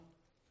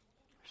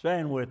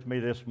Stand with me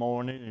this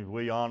morning as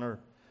we honor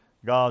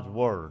God's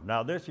Word.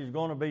 Now, this is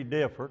going to be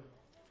different,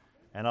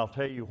 and I'll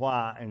tell you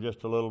why in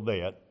just a little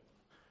bit.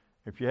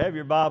 If you have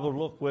your Bible,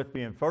 look with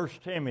me in 2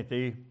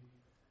 Timothy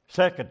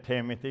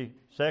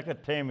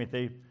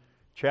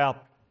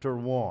chapter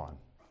 1.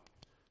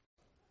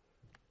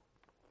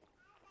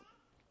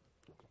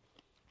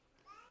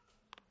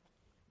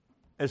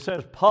 It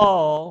says,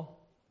 Paul,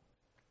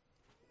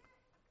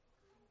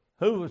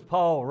 who was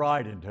Paul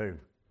writing to?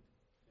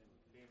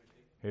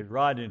 He's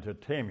writing to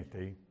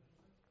Timothy,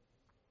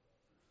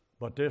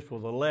 but this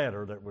was a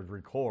letter that was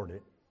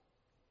recorded.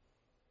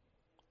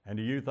 And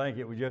do you think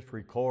it was just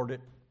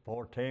recorded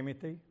for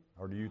Timothy,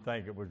 or do you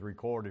think it was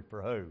recorded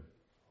for who?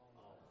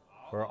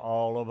 For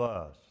all of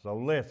us. So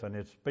listen,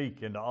 it's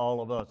speaking to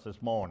all of us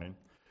this morning.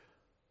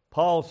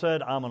 Paul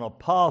said, I'm an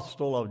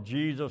apostle of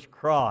Jesus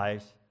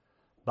Christ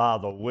by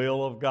the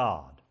will of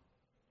God.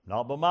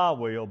 Not by my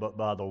will, but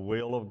by the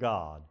will of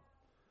God.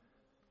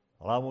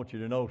 Well, I want you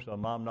to know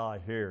something. I'm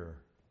not here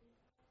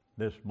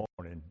this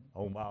morning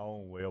on my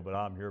own will, but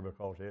I'm here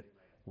because it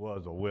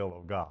was the will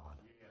of God.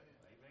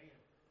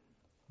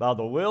 By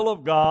the will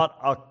of God,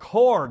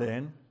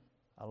 according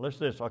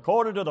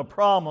to the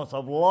promise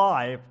of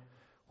life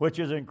which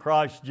is in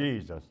Christ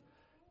Jesus.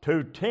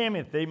 To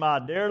Timothy, my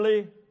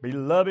dearly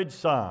beloved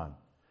son,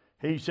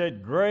 he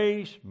said,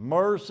 grace,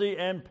 mercy,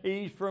 and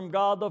peace from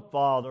God the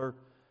Father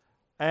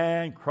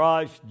and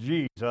Christ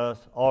Jesus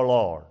our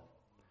Lord.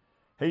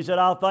 He said,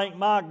 I thank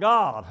my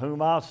God whom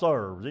I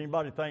serve. Does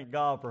anybody thank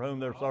God for whom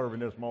they're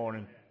serving this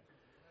morning?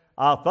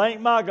 I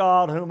thank my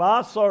God whom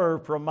I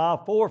serve from my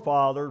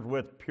forefathers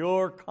with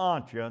pure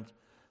conscience,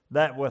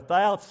 that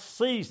without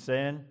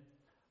ceasing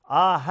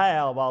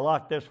I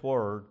like this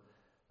word,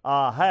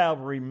 I have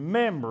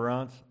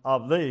remembrance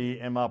of thee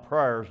in my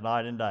prayers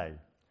night and day,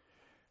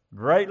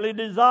 greatly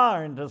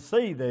desiring to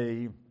see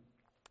thee,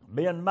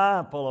 being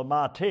mindful of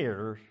thy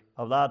tears,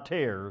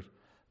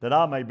 that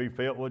I may be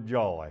filled with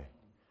joy.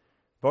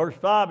 Verse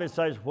 5, it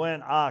says,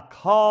 when I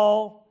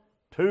call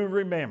to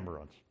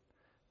remembrance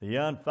the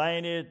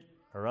unfeigned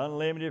or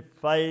unlimited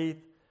faith.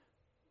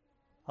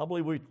 I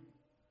believe we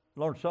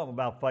learned something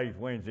about faith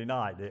Wednesday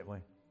night, didn't we?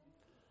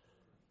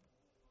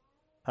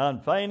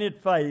 Unfeigned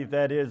faith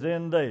that is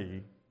in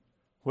thee,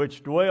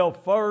 which dwell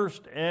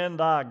first in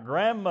thy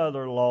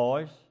grandmother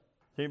Lois.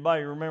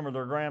 Anybody remember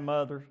their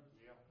grandmothers?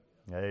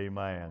 Yeah.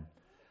 Amen.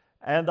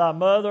 And thy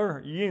mother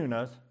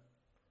Eunice,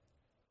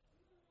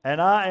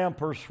 and I am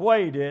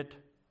persuaded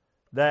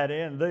that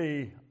in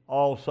thee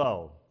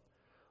also.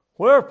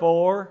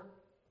 Wherefore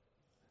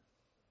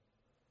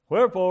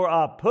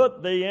I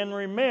put thee in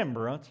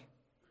remembrance,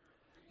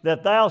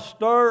 that thou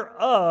stir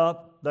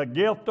up the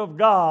gift of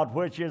God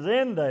which is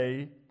in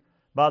thee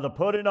by the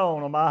putting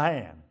on of my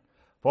hand.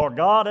 For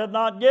God hath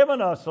not given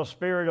us the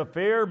spirit of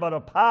fear, but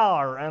of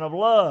power and of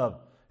love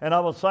and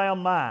of a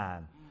sound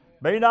mind.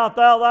 Be not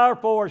thou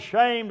therefore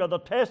ashamed of the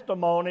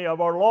testimony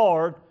of our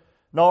Lord,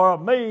 nor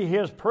of me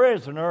his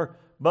prisoner,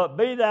 but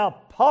be thou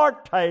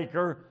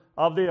partaker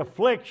of the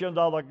afflictions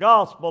of the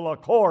gospel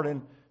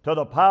according to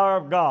the power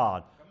of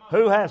God,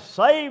 who has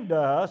saved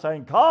us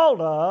and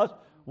called us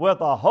with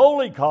a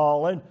holy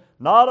calling,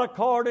 not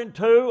according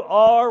to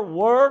our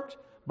works,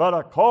 but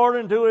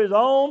according to his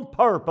own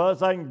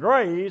purpose and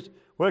grace,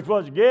 which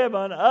was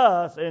given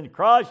us in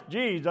Christ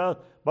Jesus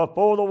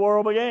before the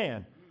world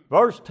began.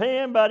 Verse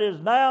 10, but is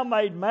now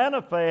made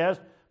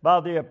manifest by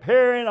the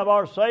appearing of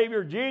our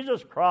Savior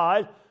Jesus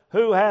Christ,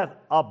 who hath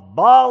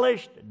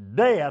abolished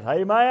death,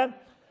 amen,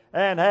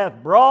 and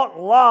hath brought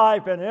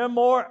life and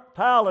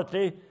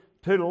immortality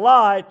to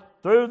light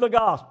through the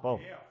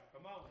gospel. Yeah,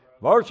 come on,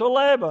 verse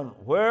 11,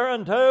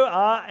 whereunto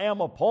I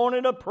am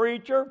appointed a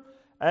preacher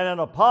and an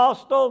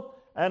apostle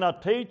and a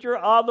teacher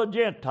of the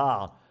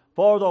Gentiles,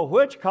 for the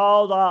which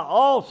cause I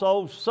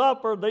also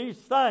suffer these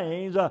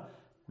things.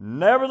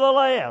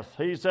 Nevertheless,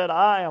 he said,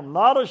 I am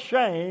not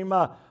ashamed,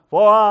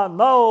 for I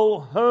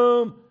know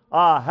whom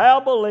I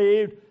have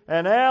believed,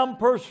 and am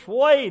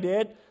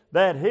persuaded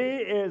that he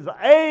is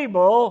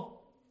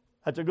able,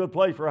 that's a good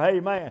place for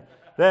amen,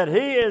 that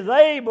he is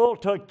able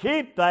to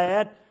keep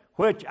that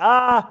which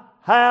I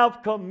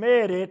have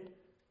committed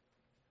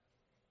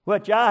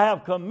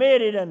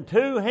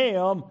unto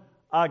him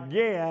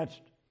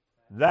against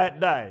that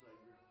day.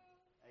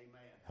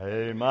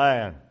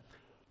 Amen.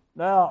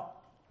 Now,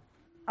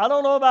 I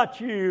don't know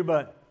about you,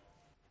 but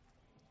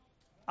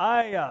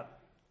I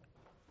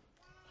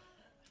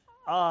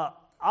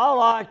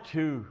like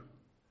to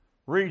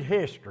read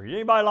history.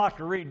 Anybody like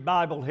to read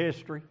Bible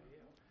history?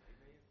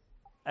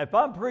 If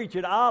I'm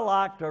preaching, I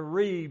like to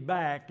read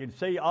back and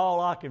see all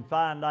I can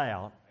find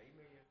out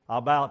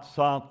about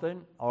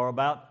something or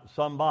about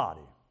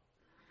somebody.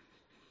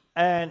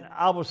 And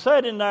I was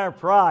sitting there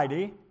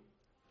Friday,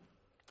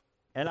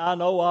 and I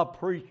know I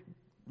preached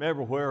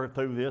everywhere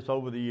through this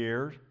over the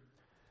years,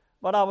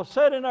 but I was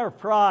sitting there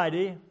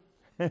Friday,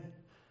 and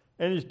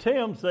as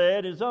Tim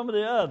said, and some of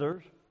the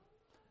others,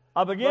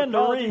 I began to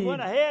because read he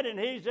went ahead and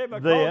he said,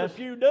 because this, if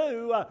you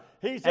do,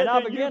 he said, and I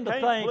then began you to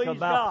can't think please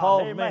about God.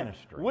 Paul's Amen.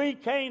 ministry. We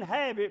can't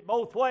have it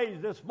both ways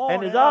this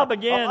morning. And as I A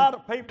began lot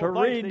of people to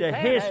think read they the can't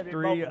have it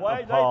history both of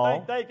ways. Paul, they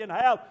think they can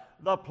have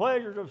the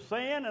pleasures of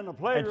sin and the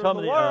pleasures some of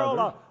of the the world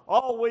others,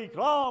 all week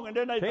long, and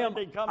then they Tim,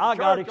 think they come I to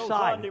got church on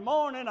excited. Sunday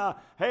morning.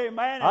 Hey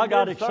man, I and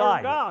got then serve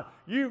excited. God.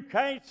 You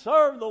can't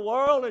serve the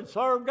world and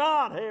serve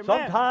God. Amen.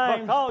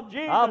 Sometimes because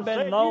Jesus I've been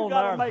said known you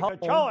got there to make a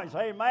at home. choice.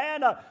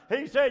 Amen.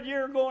 He said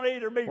you're going to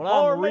either be When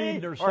for I'm me,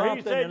 reading or he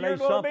something said and you're there's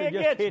going to be something just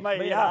against hits me.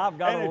 me and I've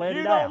got to and let if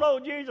you it don't out. know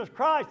Jesus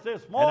Christ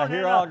this morning,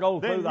 here I'll go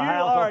then through the you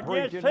house are of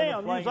preaching against and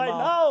him. the You say, flame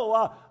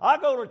no, I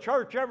go to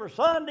church every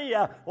Sunday.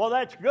 Well,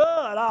 that's good.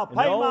 I'll And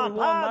pay the my only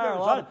one there a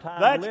lot of tithes.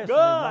 times That's listening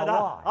good. is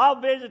my wife. I'll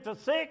visit the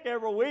sick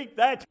every week.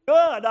 That's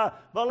good.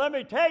 But let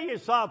me tell you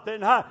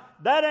something.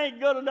 That ain't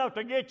good enough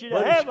to get you to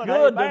But it's heaven.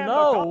 good to amen,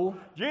 know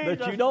because that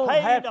Jesus you don't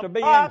paid have the to be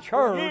in price for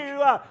church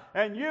you,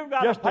 and you've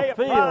got just to pay to a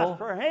price feel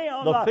for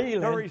Him the to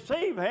feeling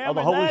receive Him. of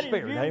the and Holy that is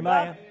Spirit. you've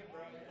Amen.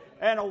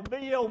 and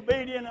be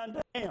obedient unto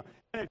Him.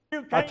 And if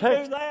you I can't do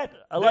texted that,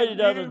 a lady the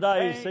then other you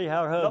day to can't see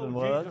how her husband know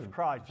was. Jesus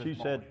Christ this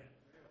She morning. said,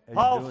 "Are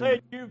Paul doing-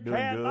 said you doing good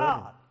cannot.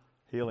 and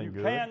healing You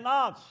good."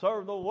 cannot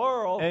serve the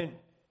world. And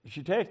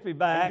she texted me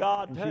back,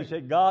 God and too. she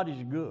said, "God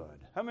is good."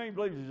 How many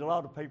believes there's a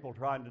lot of people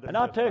trying to do And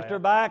I this, texted her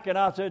man? back, and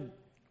I said,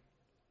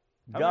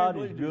 How "God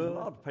many is believes there's good a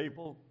lot of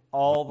people,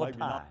 all the maybe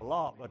time." not a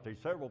lot, but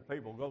there's several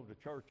people go to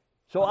church.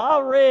 So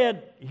I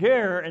read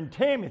here in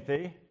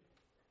Timothy,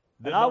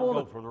 They and I don't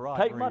want go for the right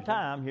to take my reason.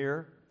 time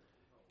here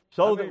How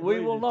so many that we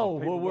believe will that know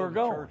people where we're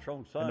go to going church on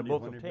in the Sunday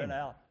book when of they've been Timothy.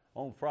 out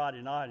on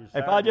Friday night and If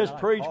Saturday I just night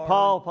preach partying,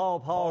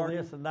 Paul, partying,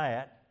 this and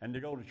that, and they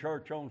go to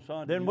church on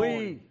Sunday then morning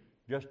we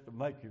just to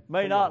make you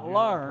may feel not good,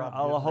 learn try to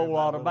a get whole everybody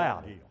lot over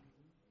about that it. hill.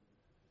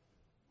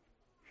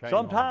 Shame on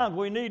sometimes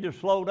we need to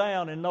slow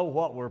down and know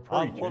what we're them.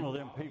 I was one preaching of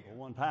them people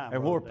one time.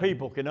 and where Brother Dave.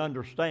 people can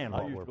understand I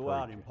what used we're to go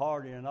out preaching. and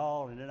party and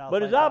all, and then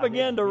But as I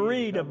began to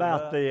read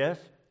about this,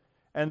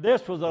 and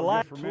this was the just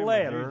last remember,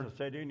 letter Jesus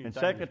said anything in that's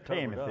 2 covered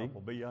Timothy, up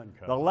will be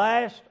uncovered. the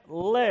last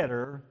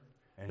letter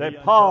And he that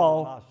uncovered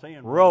Paul my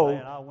sin, wrote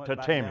man. I went to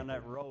back down Timothy.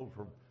 that road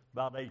for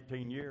about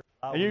 18 years.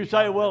 I And you was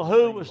say, down well, that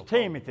who street was before.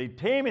 Timothy? But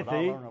I Timothy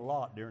learned a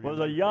lot during was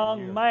them a 18 young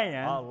years.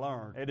 man I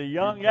learned at a you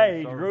young can't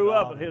age, serve grew God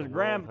up with in his the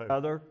world,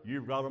 grandmother.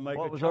 You've got to make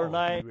What a was choice. her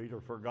name? You're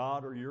either for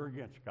God or you're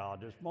against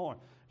God this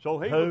morning. So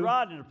he Who? was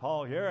writing to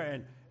Paul here,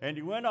 and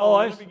he went on.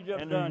 Boys Let me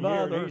just and done his here.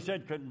 mother. He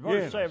said, verse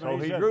Eunice. 7, So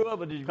he said, grew up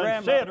with his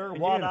grandmother. consider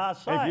what Eunice.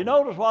 I say. If you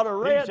notice what I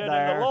read he said,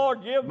 there, and the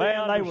Lord give me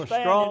man, they were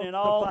understanding strong in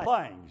all to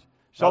think. things.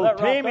 So Now, that right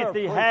there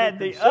Timothy proves had you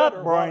the consider what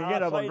upbringing I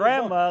of say a this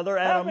grandmother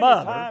morning. and a How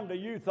mother, many times do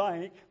you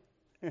think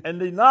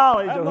and the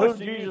knowledge how of much who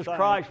do you Jesus think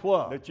Christ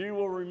was. that you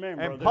will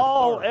remember And this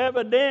Paul, sermon?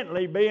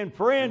 evidently being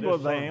friends This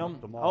with sermon them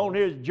tomorrow. on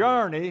his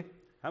journey,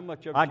 How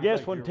much of it I you guess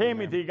think when you'll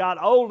Timothy remember?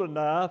 got old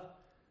enough,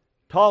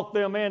 talked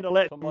them into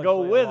letting Somebody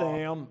go say a with lot.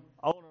 him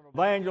on an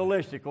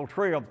evangelistical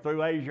trip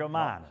through Asia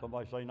Minor.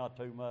 Somebody say not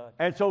too much.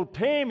 And so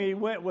Timmy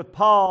went with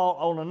Paul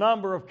on a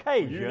number of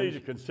occasions. You need to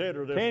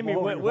consider this Timmy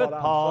morning went with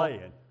what Paul I'm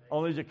saying.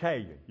 on these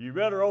occasions. You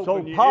better So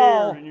open your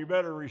Paul ears and you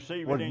better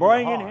receive Was it in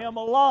bringing your heart. him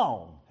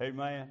along.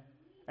 Amen.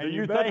 And And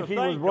you better think he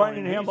was on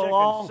bringing it. him He said,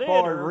 along for a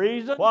 "Consider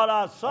reason what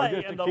I or say,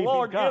 just to and the keep him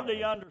Lord give company?"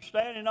 the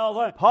understanding all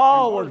that.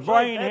 Paul And was Lord,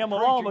 bringing that him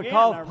along preach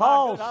because again.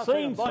 Paul My goodness, I've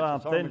seen a bunch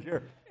of something sermons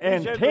here. in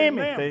He said,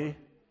 Timothy, "Remember."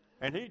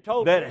 And he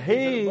told that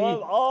Timothy he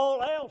above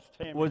all else,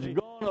 Timothy, was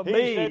gonna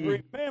he said,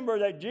 be remember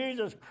that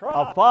Jesus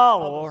Christ,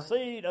 follower of the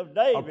seed of of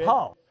David,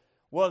 Paul.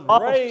 was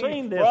Paul raised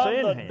seen this from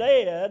in the him.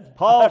 dead.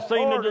 Paul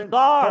seen the according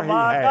desire to he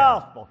my had.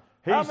 gospel.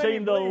 He How many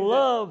seen the believe that?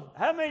 love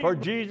How many for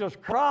believe Jesus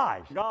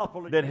Christ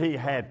gospel that he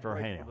had for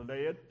raised him. from the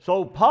dead?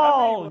 So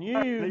Paul How many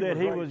knew was that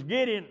he raised? was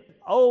getting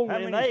old How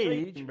in many seen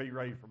age him be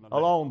raised from the dead?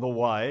 along the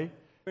way.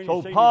 many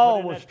So seen him Paul put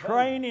in was that tomb?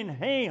 training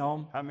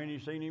him How many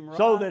seen him rise?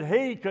 so that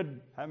he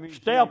could How many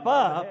seen step him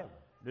rise to up heaven?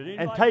 Did and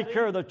anybody take see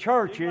care him? of the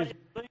churches Anybody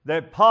see him?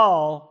 that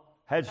Paul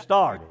had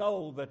started.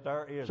 Know that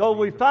there is So a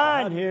we Jesus. How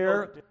find do you know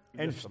here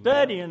that in Jesus is a man?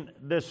 studying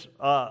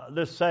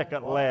this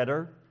second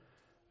letter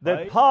that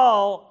Right.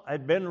 Paul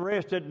had been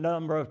arrested a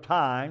number of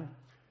times,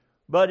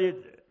 but he'd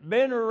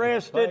been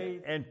arrested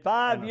faith in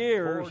 5 and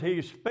years authority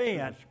he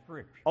spent in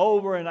Scripture.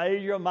 over in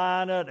Asia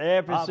Minor, at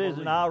Ephesus,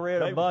 and I read a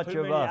There was bunch too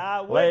of many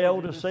eyewitnesses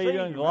to see Laodicea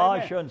him. and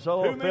Galatia Amen. and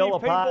so Too on, many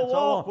Philippi people and so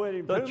walked on. with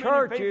him. The Too many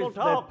churches people that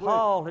talked with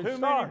Paul him. had Too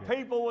started. many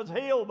people was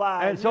healed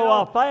by him. And so you know?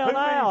 I found Too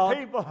many out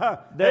people,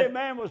 that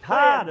man was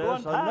Titus, fed.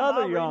 One time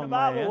another I read young the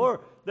Bible man, where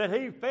that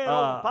he fed that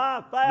over was a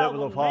 5,000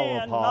 follower of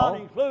men, Paul,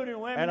 not including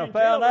women and I and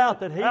found children, out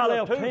that he out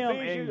of left 2 him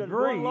fishes in and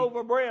 1 Greece loaf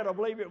of bread, I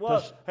believe it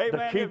was. to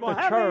Amen. keep Well,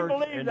 the how many church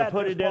believe and to that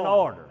put this it in morning?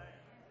 order.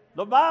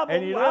 The Bible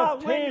And he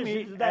left eyewitnesses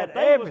Timmy that at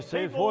there was Ephesus,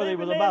 people where there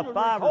was living about in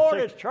 5 or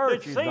recorded 6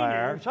 churches that seen him.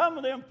 there. And some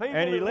of them people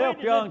And he that left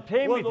witnessed young it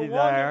Timothy was the one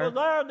that there was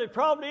there, they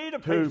probably eat a to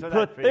piece of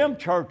put that them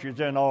fish. churches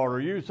in order.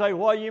 You say,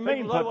 what do you mean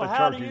People say, put well, the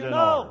how do churches you in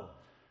know? order?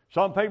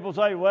 Some people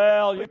say,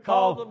 well,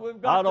 Because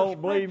we've got I the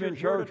don't believe in scriptures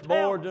here to church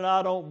tell boards us. and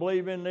I don't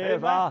believe in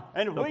this. Amen.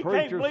 And if The we can't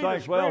preacher believe the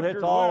thinks, well, it's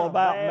scriptures, all we're in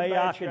about bad, me.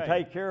 bad I can shape.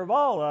 take care of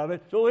all of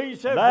it. So he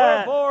said,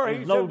 That wherefore, is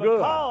he no said, good.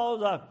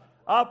 because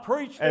I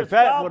preached this If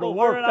that would gospel have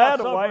worked wherein I that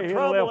suffered way, he'd have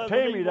trouble left as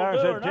an Timmy there and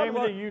evildoer. said, In other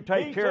Timothy, words, you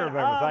take he care said, of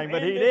everything. I'm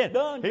But in he this didn't.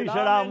 dungeon, He said,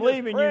 I'm in this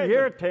leaving you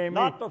here, prison. Timmy,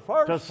 Not the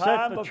first to set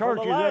time, the but for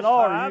churches the in last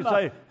order. time. You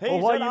say, He well,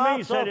 what said, do you I mean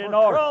he said in suffered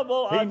order?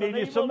 trouble He as an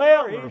needed some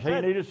evildoer. He elders. He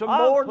said, needed some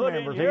I'm board put in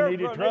members. He here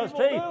needed for an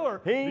trustees.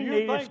 evildoer. He Do you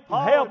needed think some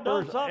Paul had done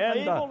helpers.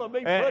 something evil to be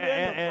put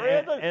into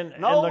prison? And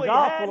No, the he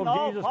gospel hadn't. of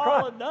All Jesus Paul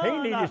Christ. had done,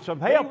 He needed some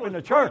he help was in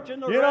the church. preaching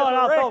the You know, and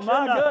I thought, my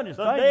resurrection, goodness,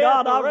 the thank death,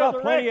 God the I've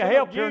got plenty of resurrection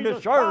help of here in this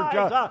Jesus church.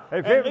 Christ. If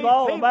And it was these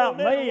all people about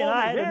didn't me and I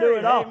want had to to hear do it,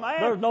 it all,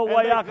 amen. there's no And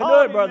way they I could do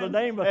caught it, him Brother in-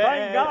 Dean, but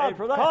thank God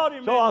for caught that.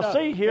 him So in, I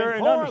see here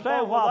and Corinth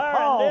understand over why there, and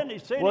Paul then he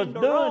sent was him to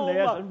doing Rome,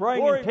 this and where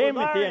bringing he was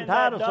Timothy there and in that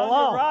Titus dungeon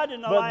along.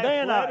 writing the But last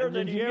then letter as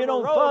that you he get ever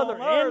on wrote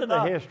further on into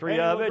the earth, history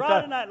and he of was it,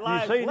 writing that you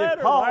last see that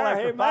letter Paul, there,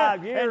 after amen,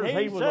 5 years, and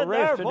he he was said,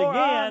 arrested therefore,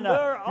 again.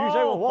 under You say,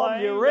 well, what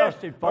was he all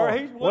arrested things, or for?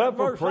 he Well, went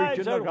for verse 8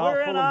 preaching the said, gospel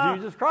wherein of I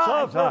Jesus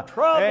Christ. suffered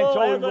trouble And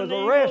so he as was an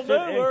arrested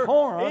in evildoer,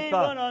 Corinth, even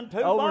unto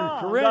over in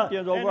bonds.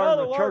 Corinthians, In over in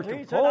other the church words,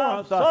 he of said, I've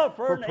Corinth, for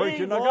suffered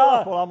preaching the evil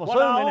gospel, I'm when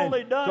I assuming.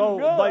 only done So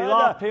good, they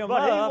locked him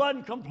but he up, wasn't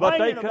but they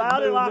complaining couldn't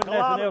about it do like a lot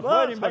nothing of else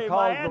us. with him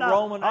because Amen. the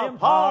Roman Empire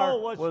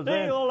Paul was was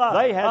still, in.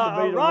 They had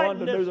to be the one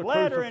writing to do this the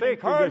letter and crucifixion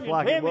just encouraging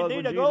like it was Timothy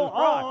with to Jesus go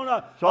Christ.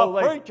 on So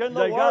preaching the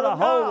they got word a of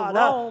hold of God.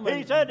 Rome, He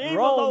and said, even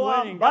Rome though went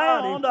I'm and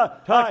got him, bound,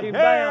 took him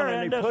down, here and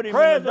he in this put him in the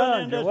prison, in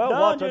dungeon. this Well,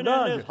 what's a dungeon, in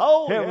dungeon? this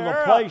hole It was here,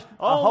 a place,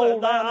 a on hole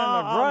the- down in the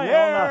I'm ground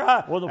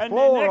here, with a and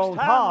floor the next on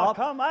time I top.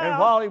 come And out,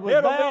 while he was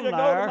it'll be down to go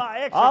to there, my I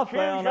execution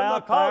found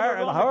out because there,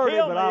 they're and I gonna heard it,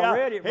 kill but me. I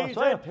read it He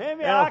myself. said,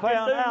 Timmy, And I I can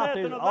found do out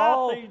nothing that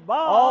about these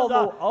all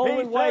bonds. the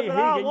only way he but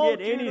I could want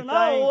get you to anything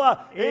know,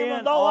 even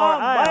in though or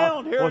I'm out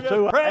bound here was in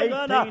through this an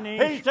prison,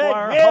 18-inch he said,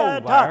 square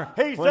yet, hole there.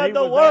 he When said he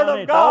the was Word down of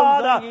it,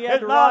 God the only thing he had is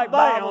to not write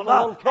by was bound. a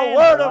little The candle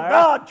Word of there.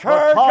 God, But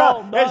church,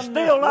 Paul is done still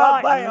this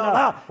not writing,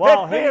 bound.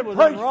 while It's he being was in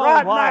preached Rome,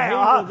 right while he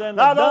now. was in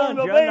the Not only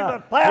to dungeon, me,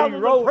 but he thousands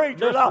of wrote preachers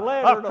this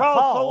letter to across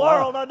the Paul,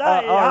 world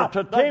today.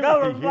 to The Timothy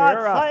government might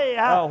here, say,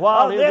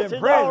 while he was this in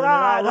is prison, all and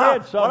right, I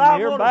read but some I'm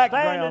here gonna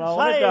background stand and on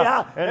say, it, if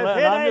and it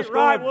I'm ain't just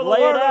right going with to the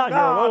lay Word it of out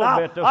here a little God,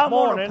 bit this I'm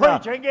gonna morning,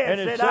 preach against and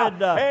it it.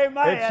 said,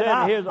 Amen. it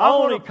said his I'm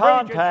only gonna preach it. Sin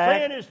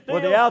contact is with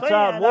still the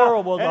outside sin,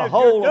 world was and a if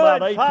hole you're about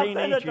doing 18 something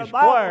that inches the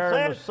Bible square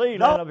in the says, ceiling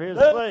don't of his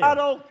do it. cell. I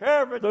don't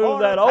care if it's Through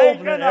that fornication,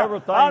 opening,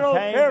 everything I don't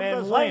came care if and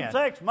it's went.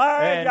 same-sex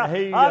marriage, And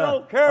he, I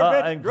don't care if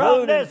it's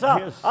included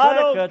drunkenness, his I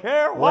don't second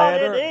care what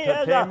it letter to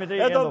is. Timothy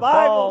If in the the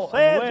Bible fall and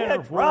says winter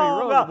it's before he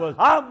wrote it wrong, was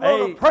I'm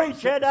going to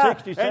preach it,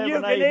 67 and you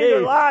can AD,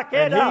 either like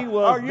it and he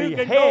was or you can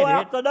go beheaded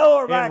out the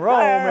door in back Rome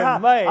there.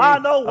 in May I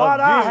know what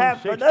of I June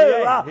have to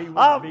 68. do. He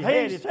was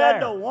beheaded He said there.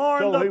 to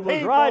warn So the he was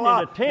people. writing to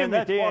And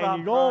that's Timothy, what and I'm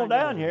you go on trying to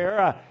down do.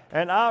 here,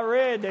 and I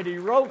read that he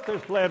wrote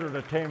this letter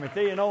to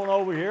Timothy, and on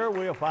over here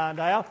we'll find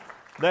out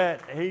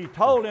that he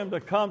told him to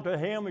come to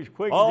him as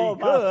quick as he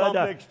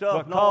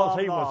could because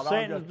he was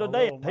sentenced to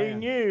death. He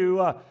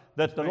knew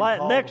that the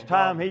next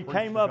time he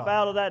came up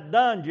out of that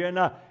dungeon,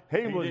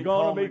 he was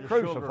going to be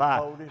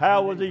crucified.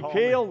 How was he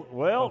killed?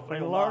 Well,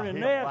 in learning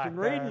this and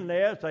reading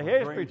this, the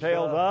history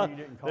tells us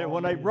that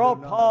when they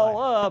brought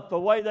Paul up, the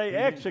way they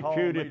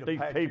executed these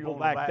people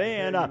back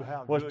then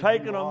was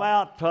taking them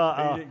out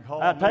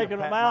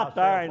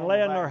there and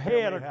laying their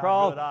head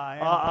across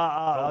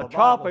a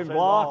chopping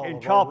block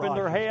and chopping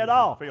their head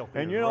off.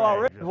 And you know, I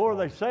read where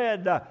they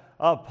said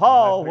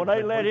Paul, when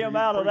they let him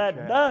out of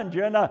that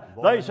dungeon,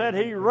 they said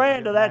he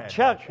ran to that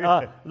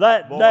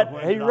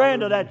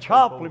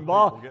chopping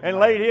block and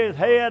laid his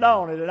head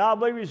on it. And I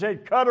believe he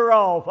said, "Cut her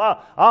off.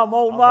 I'm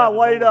on my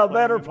way to a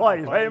better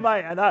place."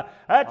 Amen. And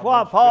that's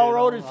why Paul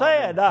wrote and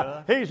said,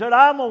 he said,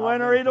 "I'm a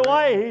winner either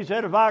way." He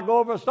said, "If I go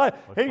over stay,"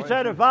 he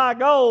said, "If I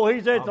go," he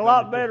said, "it's a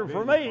lot better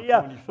for me."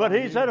 But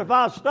he said, "If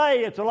I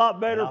stay, it's a lot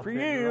better for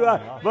you."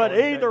 But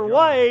either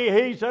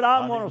way, he said,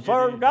 "I'm going to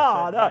serve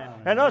God."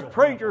 And us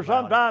preachers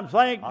sometimes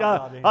think,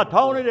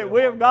 Tony, that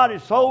we've got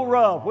it so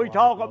rough. We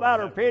talk about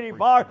our pity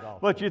part,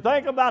 but you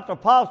think about the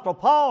Apostle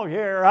Paul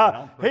here.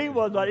 He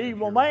was an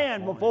evil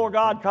man before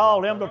God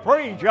called him to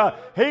preach.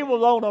 He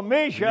was on a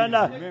mission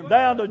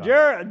down to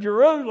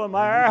Jerusalem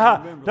there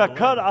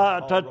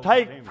to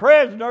take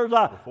prisoners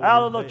out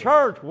of the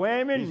church,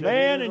 women,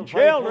 men, and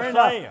children,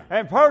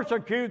 and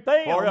persecute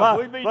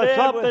them. But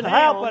something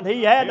happened.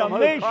 He had a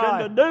mission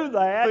to do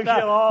that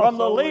from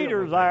the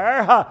leaders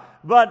there.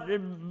 But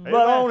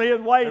on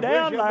his way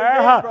down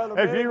there,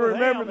 if you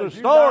remember the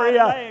story,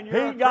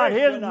 he got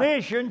his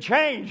mission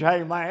changed,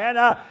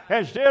 amen.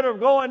 Instead of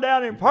going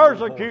down and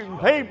persecuting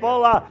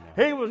people,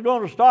 he was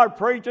going to start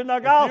preaching the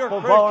gospel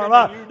you're for him.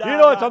 Christian and you You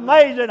know, die it's right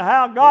amazing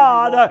how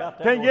God walk out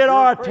that can door, get you're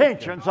our a Christian.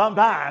 attention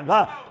sometimes.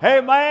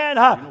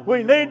 Amen.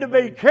 We need to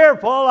be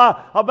careful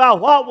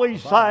about what we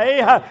say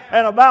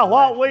and about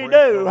what we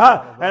do.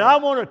 And I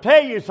want to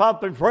tell you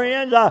something,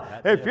 friends.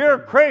 If you're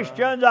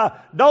Christians,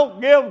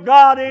 don't give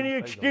God any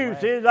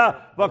excuses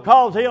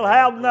because He'll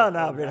have none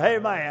of it.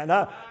 Amen.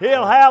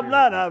 He'll have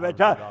none of it.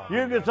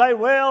 You can say,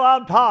 well,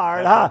 I'm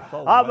tired.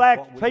 I've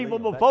asked people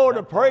before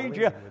to preach.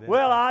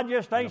 Well, I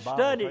just ain't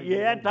studied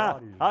yet.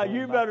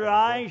 You better,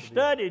 I ain't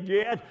studied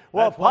yet.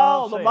 Well,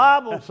 Paul, the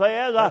Bible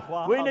says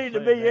we need to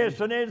be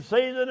instant in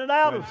season and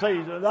out of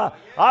season.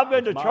 I've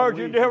been to church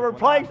in different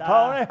places,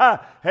 Tony.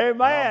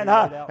 Amen.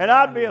 And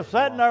I'd be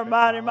sitting there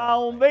minding my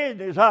own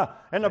business.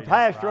 And the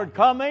pastor would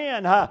come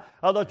in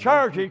of the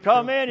church. He'd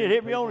come in, he'd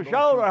hit me on the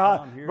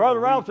shoulder. Brother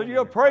Ralston,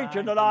 you're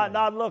preaching tonight. And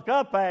I'd look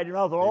up at him.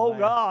 I thought, oh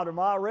God, am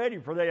I ready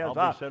for this?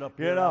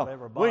 You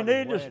know, we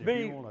need to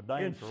speak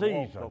in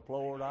season.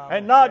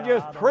 And not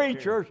just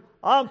preachers.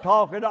 I'm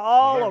talking to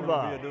all of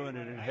us.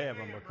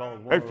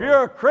 If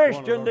you're a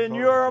Christian, then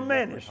you're a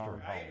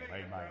minister.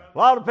 A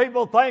lot of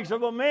people think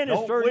of a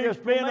minister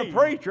just being a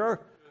preacher.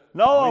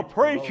 No, a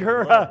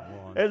preacher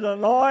is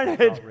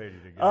anointed,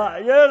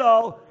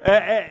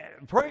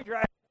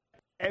 preacher.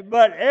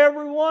 But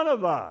every one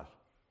of us.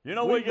 You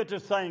know, we get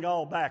this thing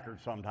all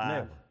backwards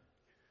sometimes.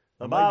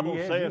 The Bible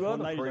says when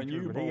there's a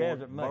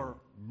newborn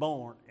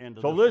born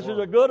into so this is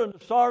a good one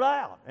to start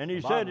out. And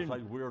he said,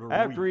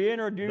 after he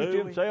introduced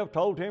himself,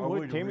 told him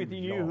which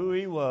Timothy knew who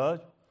he was.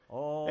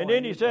 And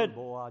then he said,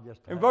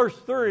 in verse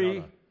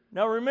 3,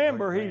 now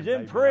remember, he's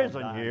in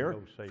prison here,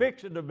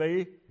 fixing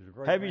to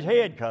have his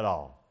head cut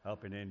off.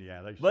 Up in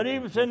Indiana. But he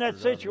was in that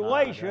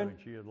situation.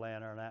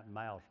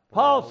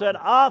 Paul said,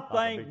 I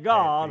thank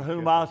God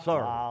whom I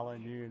serve.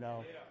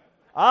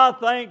 I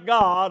thank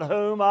God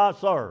whom I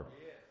serve.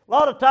 A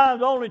lot of times,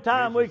 the only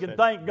time we can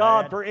thank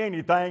God for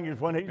anything is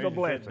when He's a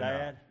blessing.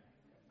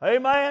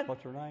 Amen?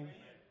 What's her name?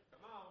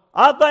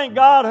 I thank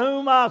God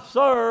whom I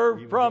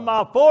serve from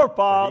my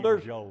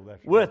forefathers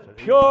with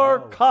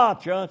pure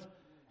conscience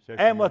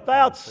and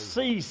without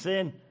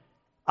ceasing.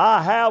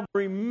 I have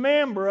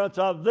remembrance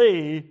of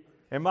thee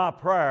in my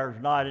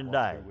prayers night and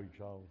day.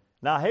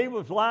 Now he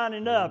was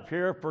lining up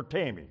here for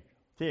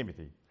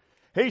Timothy.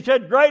 He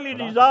said, greatly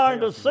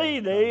desiring to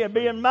see thee and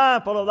being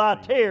mindful of thy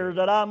tears,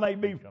 that I may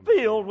be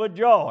filled with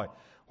joy.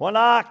 When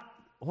I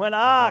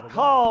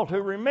call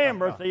to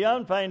remembrance the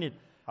unfeigned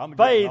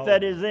faith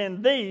that is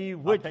in thee,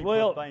 which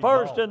will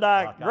first in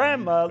thy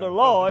grandmother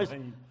Lois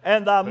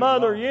and thy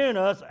mother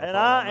Eunice, and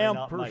I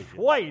am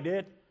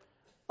persuaded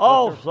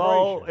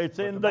also it's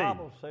in thee.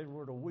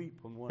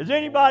 Is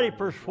anybody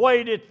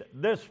persuaded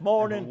this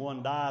morning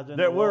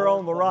that we're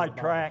on the right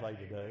track?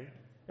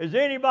 Is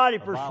anybody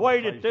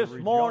persuaded this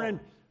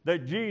morning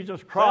that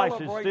Jesus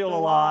Christ is still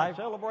alive?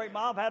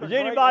 Is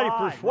anybody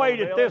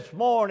persuaded this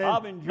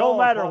morning, no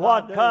matter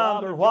what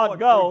comes or what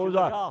goes,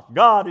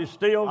 God is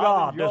still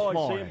God this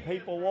morning?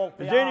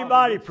 Is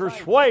anybody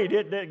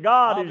persuaded that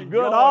God is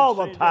good all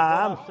the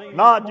time,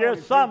 not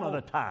just some of the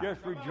time?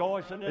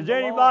 Is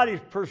anybody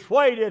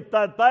persuaded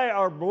that they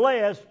are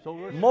blessed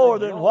more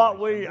than what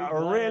we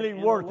are really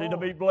worthy to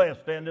be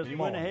blessed in this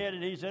morning?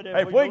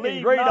 If we can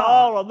agree to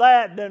all of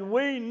that, then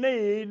we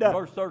need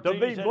to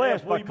be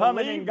blessed by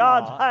coming in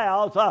God's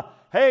house,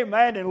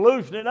 amen, and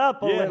loosening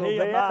up a little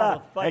bit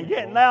and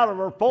getting out of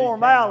our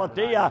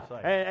formality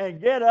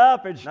and get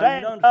up and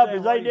stand up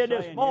as they did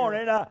this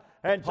morning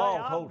and say,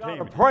 I've got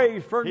to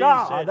praise for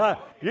God.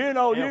 You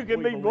know, you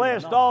can be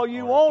blessed all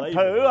you want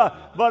to,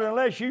 but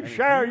unless you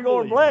share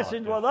your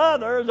blessings with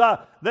others,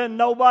 then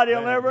nobody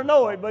will ever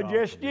know it but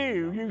just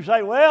you. You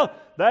say, well,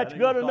 that's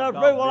good enough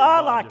for me. Well, I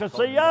like to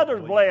see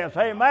others blessed.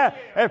 Amen.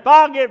 If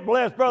I get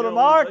blessed, Brother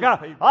Mark,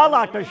 I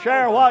like to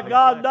share what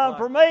God's done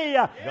for me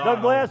to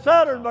bless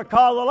others,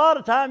 because a lot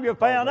of times you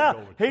found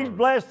out He's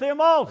blessed them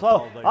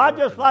also. I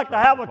just like to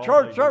have a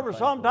church service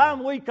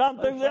sometime. We come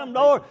through them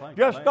doors,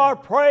 just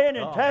start praying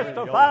and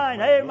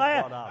testifying.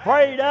 Amen.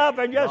 Prayed up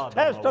and just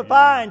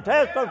testify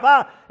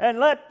and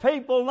let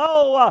people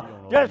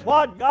know just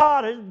what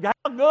God is,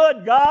 how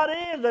good God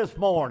is this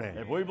morning.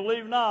 If we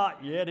believe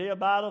not, yet He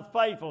abideth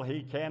faithful.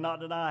 He cannot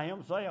deny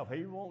Himself.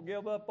 He won't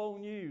give up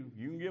on you.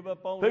 You can give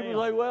up on Him.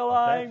 People say, well,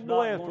 I ain't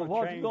blessed with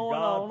what's going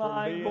on.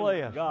 I ain't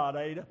blessed. God,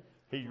 Ada.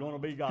 He's going to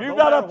be God. If you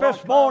got up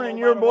this morning,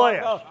 you're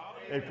blessed.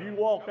 If you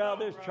walked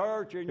out of this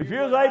church and if you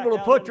was able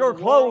to put your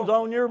clothes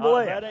on, you're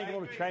blessed. That ain't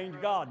going to change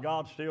God.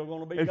 God's still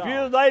going to be God. If you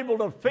was able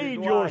to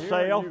feed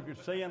yourself, you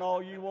can sin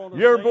all you want to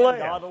you're sin.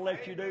 blessed. God will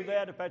let you do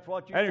that if that's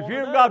what you want to do. And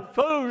if you've got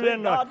food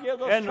in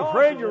the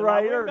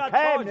refrigerator,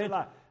 cabinet,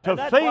 to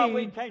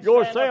feed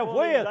yourself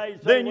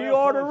with, then you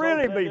ought to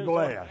really be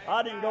blessed.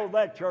 I didn't go to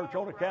that church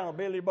on account of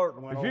Billy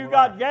Burton. If you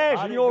got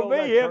gas in your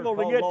vehicle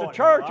to get to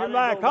church and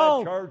back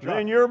home,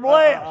 then you're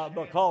blessed.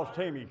 Because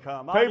Timmy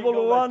come.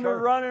 People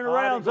running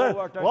around saying,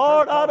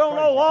 Lord, I don't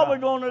know what we're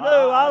going to do.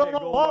 I don't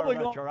know what we're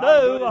going to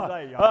do.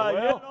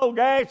 You know,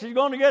 gas is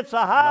going to get so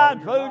high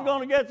and food's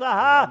going to get so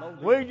high,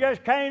 we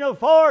just can't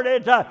afford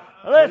it.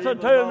 Listen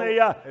to me.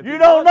 You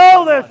don't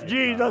know this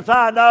Jesus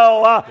I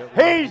know.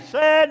 He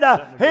said,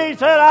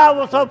 I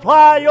will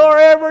supply your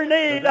every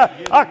need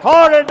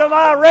according to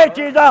my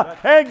riches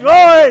and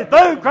glory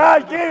through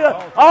Christ Jesus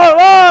our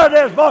Lord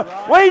this morning.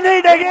 We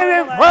need to give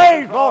Him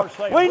praise, Lord.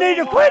 We need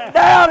to quit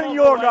doubting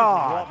your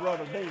God.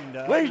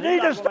 We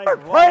need to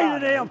start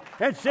praising Him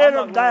instead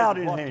of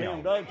doubting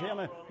Him.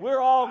 We're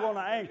all going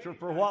to answer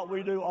for what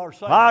we do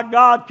ourselves. My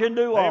God can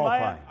do all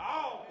things.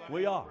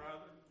 We are.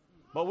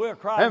 But we're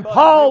crying. And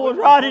Paul was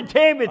writing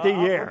Timothy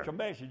here. A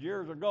message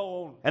years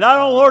ago and I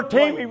don't know where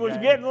Timothy was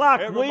getting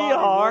like we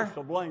are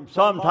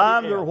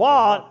sometimes or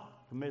what.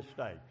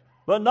 Mistake.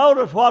 But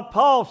notice what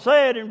Paul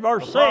said in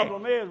verse 6. The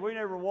problem is we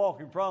never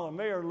walk in front of the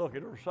mirror and look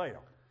at ourselves.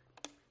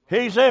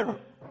 He said,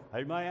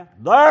 amen.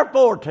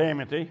 Therefore,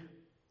 Timothy.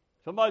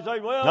 Somebody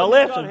say, well, now you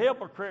listen, got a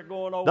hypocrite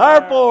going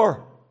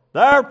over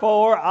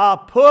Therefore, I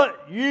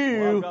put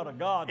you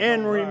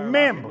in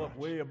remembrance. Look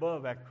way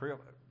above that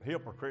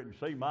hypocrite and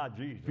see my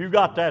Jesus. If you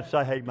got that,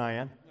 say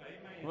amen.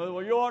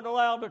 Well, you aren't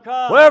allowed to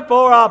come.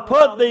 Wherefore I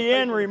put thee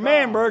in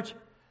remembrance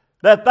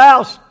that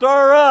thou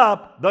stir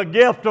up the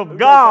gift of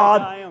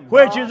God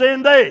which is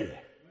in thee.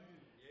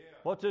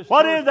 What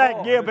is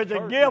that gift? It's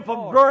a gift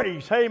of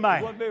grace.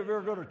 Amen.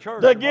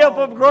 The gift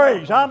of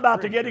grace. I'm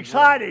about to get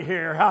excited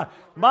here. I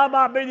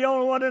might be the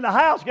only one in the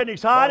house getting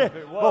excited.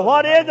 But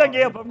what is a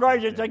gift of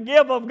grace? It's a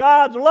gift of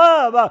God's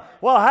love.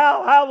 What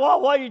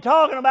are you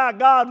talking about,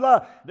 God's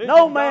love?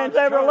 No man's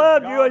ever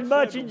loved you as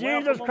much as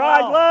Jesus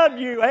Christ loved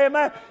you.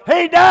 Amen.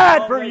 He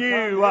died for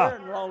you.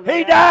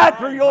 He died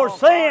for your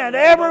sin.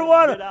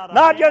 Everyone,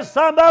 not just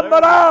some of them,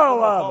 but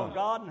all of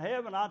them.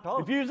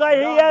 If you say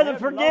He hasn't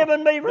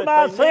forgiven me for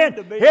my sin,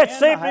 it's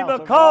simply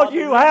because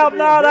you have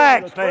not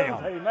asked Him.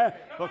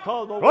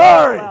 Because the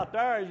Glory! out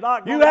there is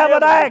not you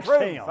haven't asked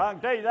Him. I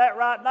can tell you that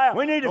right now.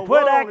 We need to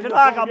quit acting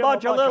like a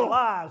bunch of little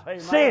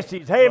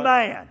sissies.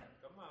 Amen.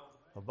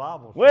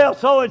 Well,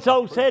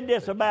 so-and-so said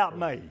this about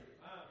me.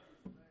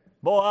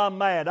 Boy, I'm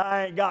mad.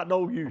 I ain't got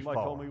no use for it.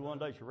 Somebody told me one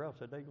day, Sherelle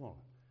said they're going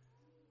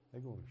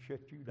to shut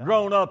you down.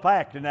 Grown up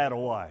acting that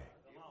way.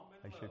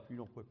 They said, if you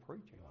don't quit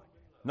preaching like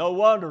that. No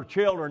wonder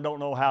children don't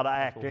know how to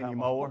act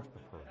anymore.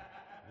 Well,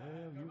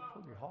 you're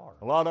pretty hard.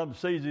 A lot of them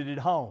sees it at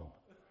home.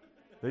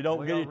 They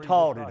don't get it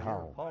taught at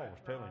home. Paul was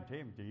telling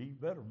Timothy, you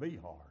better be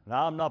hard.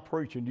 Now, I'm not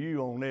preaching to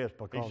you on this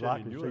because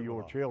I can see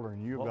your children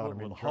and you've got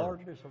them in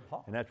church.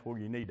 And that's where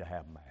you need to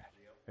have them at.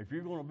 If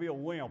you're going to be a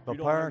wimp, the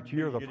parents,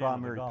 you're the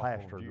primary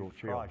pastor of your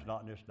children.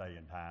 Not in this day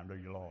and time, do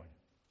you, Lord?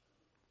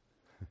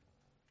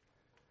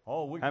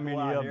 How many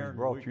of them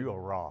brought you a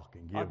rock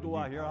and given you? I go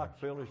out here, I can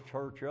fill this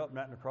church up,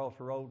 nothing across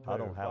the road. I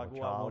don't have a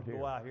child here.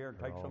 Go out here and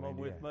take some of them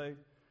with me.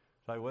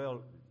 Say,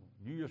 well,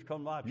 you just come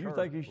to my church. You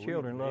think these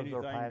children love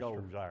their pastor? Anything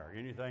goes there.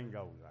 Anything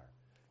goes there.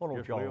 Well,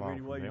 don't y'all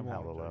learn from them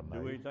how to love me?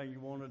 Do anything you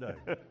want to do.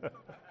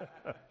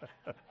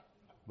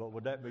 But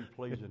would that be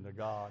pleasing to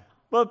God?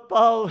 But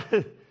Paul...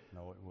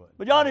 No, it wouldn't.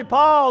 But Johnny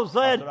Paul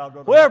said,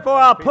 wherefore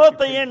I put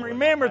thee in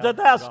remembrance that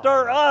thou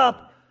stir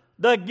up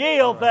the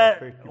gift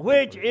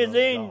which is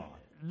in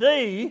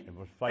thee.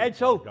 And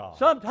so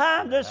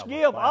sometimes this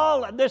gift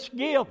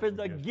is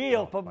a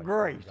gift of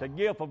grace, a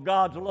gift of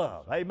God's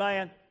love.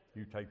 Amen.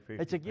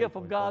 It's a gift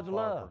of God's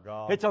love.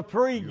 It's a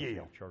free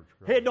gift.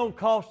 It don't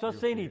cost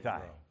us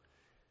anything.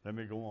 Let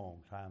me go on.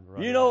 Time's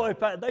running. You know, if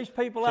these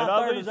people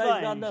out there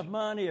today got enough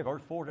money, if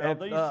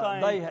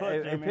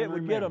it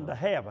would get them to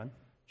heaven,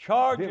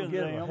 charging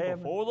them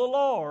before the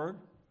Lord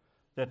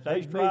that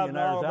they strive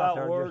not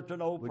about words to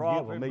no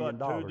profit, but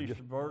to the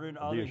subverting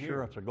of the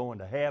assurance of going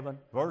to heaven.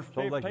 Verse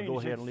 15, so they can go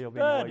ahead and live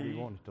any way you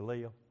want to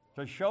live.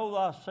 To show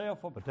thyself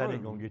approved. But that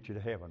ain't going to get you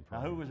to heaven. Now,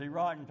 who was he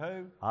writing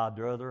to? I'd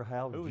rather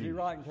have Who was he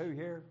writing to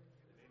here?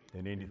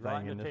 Than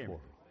anything in this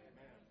world.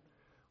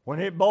 When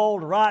it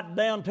boiled right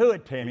down to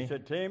it, Timmy. He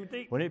said,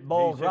 Timothy, when it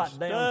boils right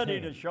down study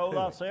to show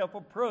thyself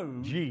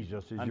approved.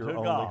 Jesus is your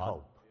only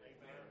hope.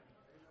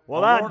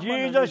 Without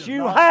Jesus,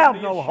 you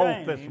have no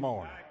hope this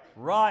morning.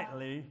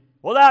 Rightly.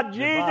 Without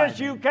Jesus,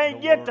 you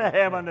can't get to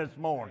heaven this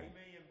morning.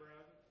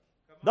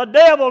 The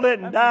devil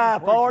didn't die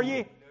for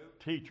you.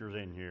 Teachers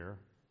in here.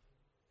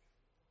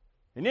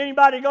 And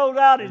anybody goes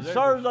out and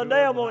serves the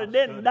devil and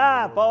didn't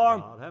die for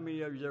him. How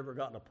many of you ever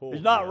gotten a pull?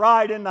 He's not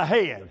right in the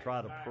head. To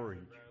try to preach.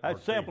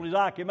 As simple as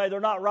I can make, they're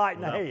not right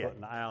in the head.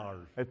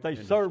 If they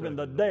serving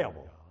the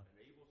devil.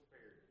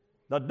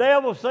 The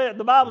devil said,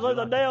 the Bible says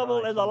the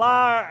devil is a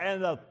liar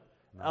and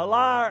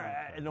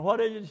and what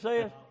did it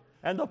say?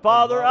 And the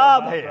father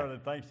of hell.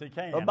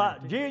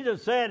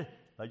 Jesus said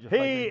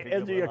he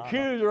is the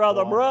accuser of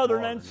the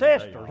brethren and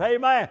sisters.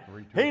 Amen.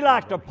 He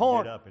likes to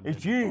point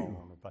at you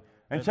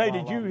and say,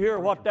 did you hear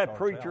what that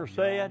preacher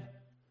said?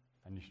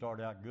 And you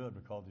start out good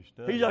because he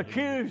studied. He's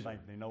accused.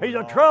 He's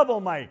a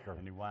troublemaker.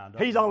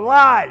 He's a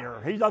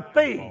liar. He's a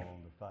thief.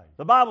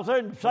 The Bible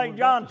says in St.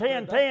 John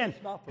 10:10,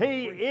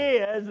 He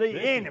is the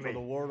enemy.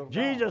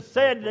 Jesus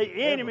said the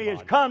enemy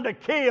has come to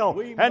kill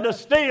and to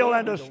steal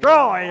and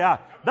destroy.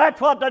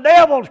 That's what the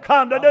devil's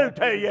come to do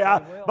to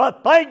you.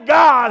 But thank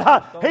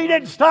God, He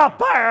didn't stop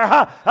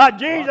there.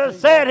 Jesus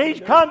said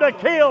He's come to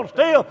kill,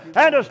 steal,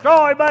 and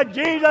destroy. But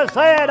Jesus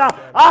said,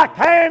 I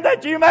came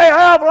that you may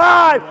have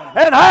life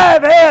and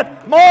have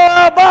it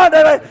more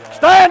abundantly.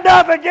 Stand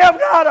up and give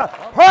God a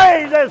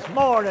praise this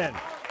morning.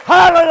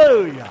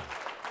 Hallelujah.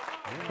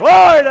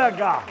 Glory to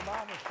God.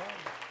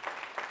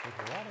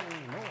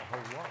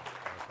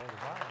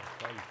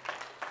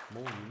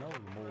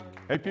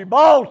 If your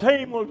ball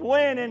team was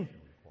winning,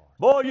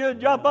 boy, you'd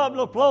jump up to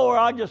the floor.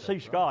 I just see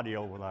Scotty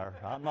over there.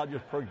 I'm not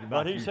just preaching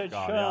about you, Scotty. But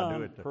he said,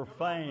 shun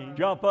profane.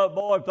 Jump up,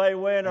 boy, if they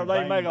win or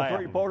they make a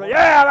three-pointer.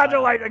 Yeah, that's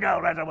the way to go.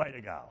 That's the way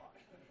to go.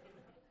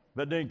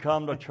 But then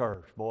come to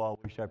church. Boy, I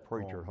wish that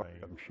preacher heard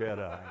him shut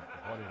up.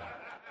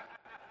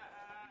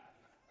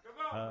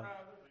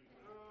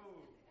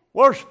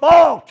 We're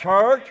spoiled,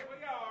 church.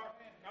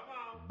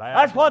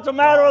 That's what's the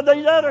matter with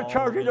these other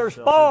churches. They're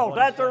spoiled.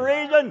 That's the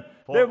reason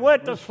they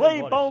went to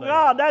sleep on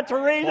God. That's the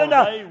reason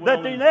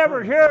that they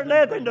never hear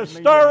nothing to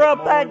stir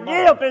up that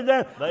gift.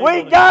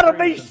 We got to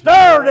be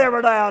stirred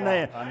every now and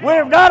then.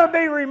 We've got to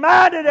be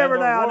reminded every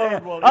now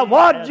and then of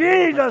what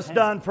Jesus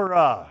done for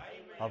us.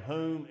 Of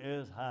whom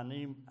is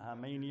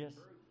Hymenaeus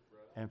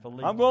and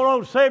Philetus. I'm going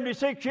on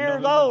 76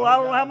 years old. I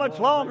don't know how much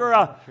longer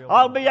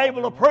I'll be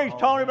able to preach,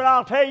 Tony, but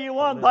I'll tell you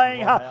one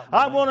thing.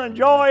 I'm going to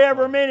enjoy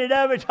every minute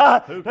of it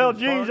till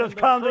Jesus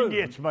comes and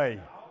gets me.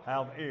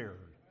 Have ears.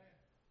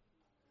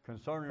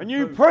 And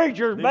you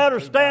preachers better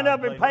stand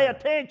up and pay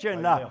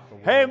attention.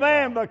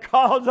 Amen,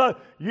 because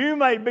you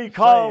may be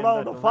called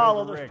on to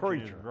follow this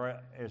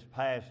preacher. Is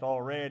past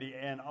already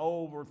and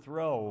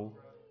overthrow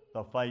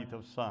the faith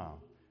of some.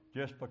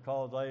 Just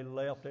because they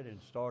left it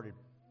and started.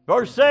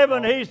 Verse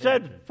 7, he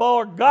said,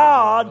 for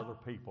God other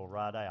people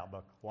right out.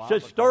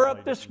 should stir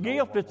up this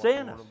gift that's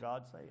in us.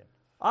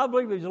 I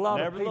believe there's a lot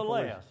of people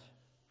that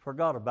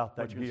forgot about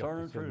that gift.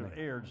 Concerning truth,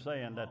 aired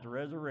saying that the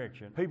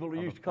resurrection. People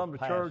who used to come to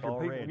church and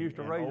people used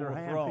to raise their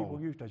hands, people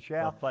used to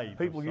shout,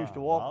 people used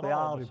to walk the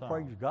aisles and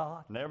praise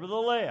God.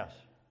 Nevertheless,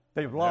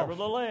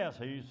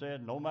 he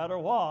said, no matter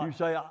what, you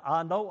say,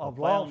 I know I've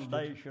lost the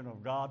foundation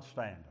of God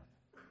standeth.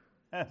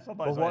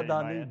 But what do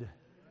I need to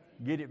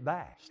get it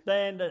back?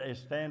 Stand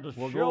assured.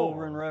 We'll go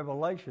over in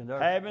Revelation.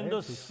 Having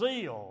the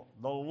seal,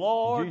 the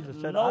Lord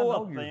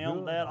knoweth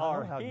them that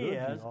are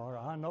His,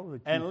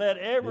 and let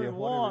every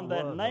one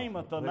that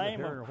nameth the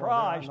name of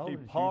Christ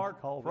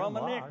depart from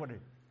iniquity.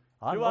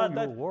 Everyone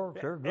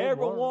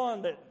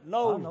that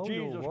knows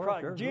Jesus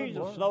Christ,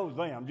 Jesus knows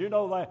them. Do you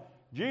know that?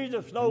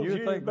 Jesus knows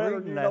you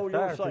better than you know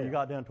yourself. You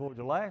got down towards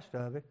the last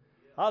of it.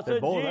 I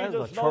said,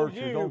 Jesus knows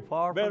you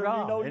better than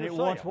you know yourself. And it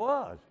once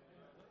was.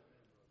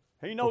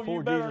 He knows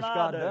you better than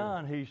I do.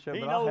 Done, he said,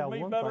 he knows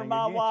me better than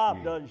my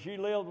wife does. She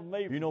lives with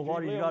me. You know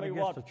what he's got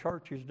against the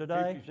churches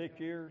today? 56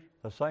 years.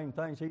 The same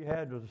things he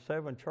had with the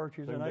 7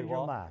 churches in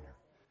Asia Minor.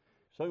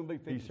 Soon be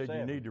 57. He said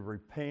you need to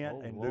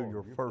repent and do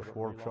your first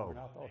works over.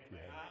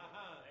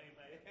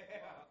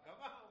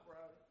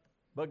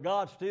 But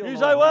God still. You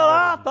say, well,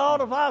 I thought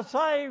if I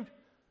saved.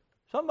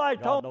 Somebody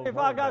told me if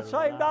I got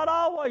saved, I'd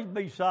always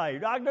be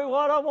saved. I do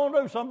what I want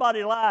to do.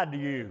 Somebody lied to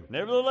you.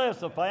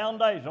 Nevertheless, the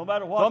foundation, no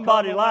matter what.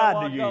 Somebody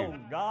lied to you.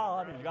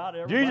 God has got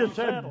everything. Jesus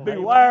said,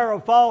 beware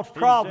of false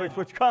prophets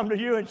which come to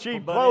you in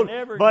sheep clothes,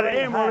 but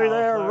inwardly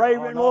they are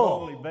raven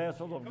wolves.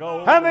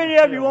 How many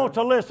of you want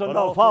to listen to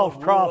a false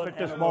prophet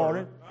this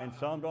morning? And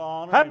some to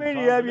honor. How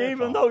many of you,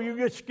 even though you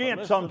get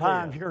skint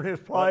sometimes here in this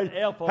place,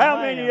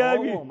 how many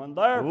of you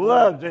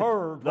love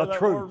the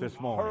truth this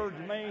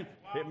morning?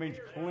 It means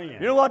clean.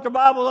 You know what the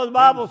Bible says? The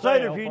Bible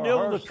says if you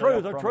know the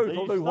truth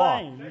will do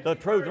what? The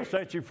truth will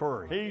set you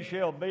free. He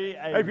shall be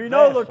a If you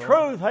know the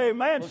truth, hey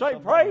man, say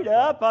prayed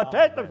up,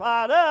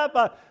 testified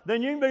up,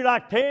 then you can be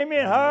like Tammy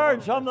and her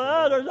and some of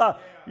the others.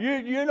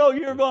 You know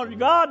you're going.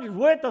 God is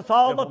with us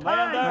all the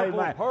time.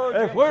 Amen.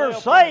 If we're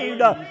saved,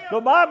 the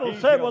Bible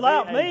said,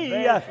 "Without me,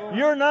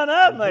 you're none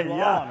of me."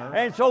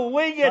 And so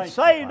when we get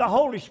saved, the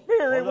Holy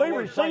Spirit, we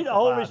receive the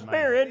Holy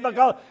Spirit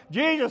because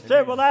Jesus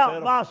said,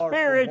 "Without my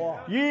Spirit,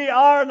 ye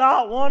are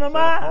not one of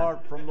mine."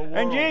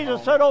 And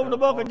Jesus said over the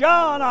book of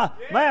John,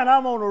 "Man,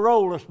 I'm on a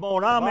roll this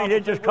morning. I mean,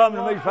 it just come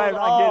to me fast.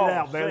 I get it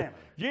out, Billy."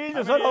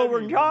 Jesus said over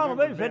in John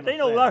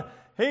 15,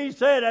 He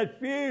said, "If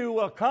few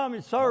will come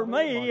and serve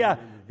me,"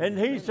 and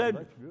He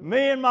said,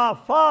 "Me and my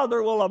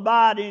Father will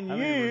abide in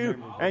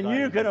you, and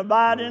you can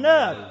abide in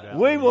us.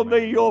 We will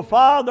be your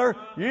Father.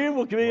 You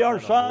will be our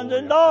sons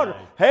and daughters."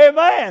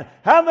 Amen.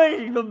 How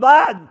many is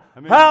abiding?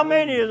 How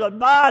many is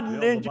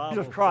abiding in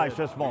Jesus Christ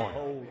this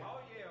morning?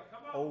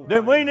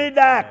 Then we need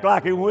to act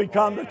like it when we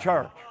come to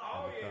church.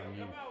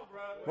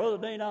 Brother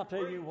Dean, I'll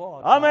tell you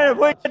what. I mean, if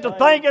we get to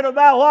thinking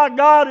about what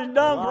God has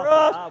done for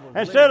us,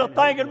 instead of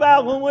thinking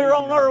about when we're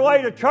on our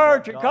way to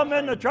church and come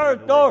in the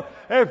church door,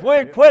 if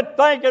we quit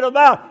thinking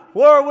about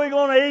Where are we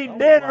going to eat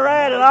dinner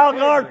at? And I'll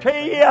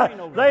guarantee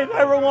you,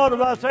 every one of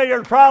us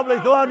here is probably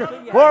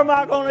wondering, where am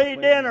I going to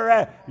eat dinner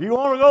at? You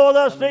want to go with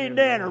us to eat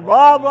dinner?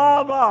 Blah,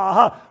 blah,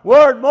 blah.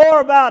 Worried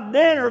more about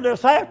dinner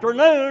this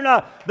afternoon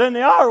than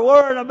they are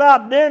worrying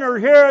about dinner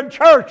here in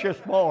church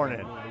this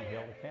morning.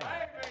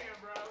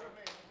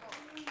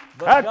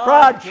 That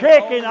fried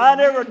chicken, I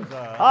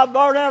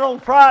burned out on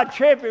fried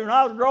chicken when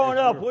I was growing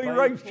up. We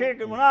raised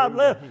chicken when I was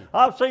little.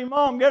 I've seen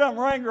Mom get up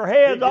and wring her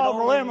heads off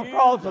of them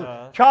across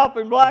the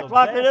chopping block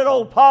like they did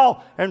old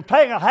Paul and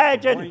take a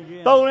hatchet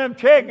and throw them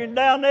chickens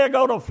down there,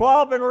 go to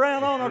flopping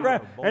around on the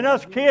ground. And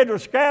us kids were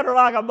scattered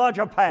like a bunch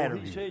of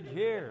patterns. He said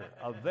here,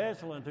 a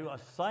vessel into a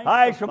sanctified.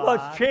 I ate so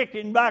much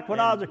chicken back when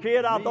I was a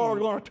kid, I thought I was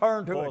going to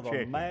turn to a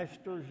chicken.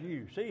 Master's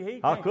use. See,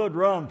 I could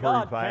run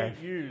pretty fast. God can't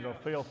use a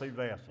filthy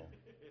vessel.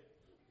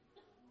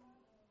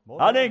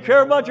 I didn't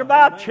care much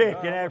about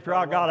chicken after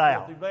I got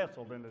out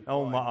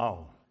on my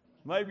own.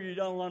 Maybe you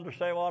don't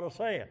understand what I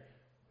said.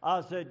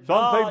 I said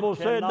some people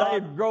said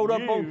they've grown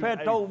up on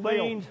pinto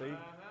beans.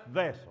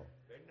 Vessel.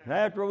 And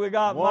after we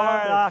got married,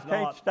 I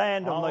can't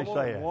stand them, they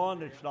said.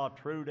 One that's not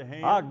true to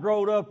him. I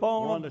growed up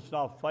on them. One that's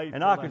not faithful to him.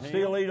 And I could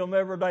still eat them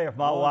every day if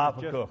my wife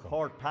would cook them.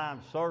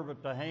 Part-time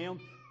servant to him,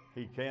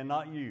 he cannot use.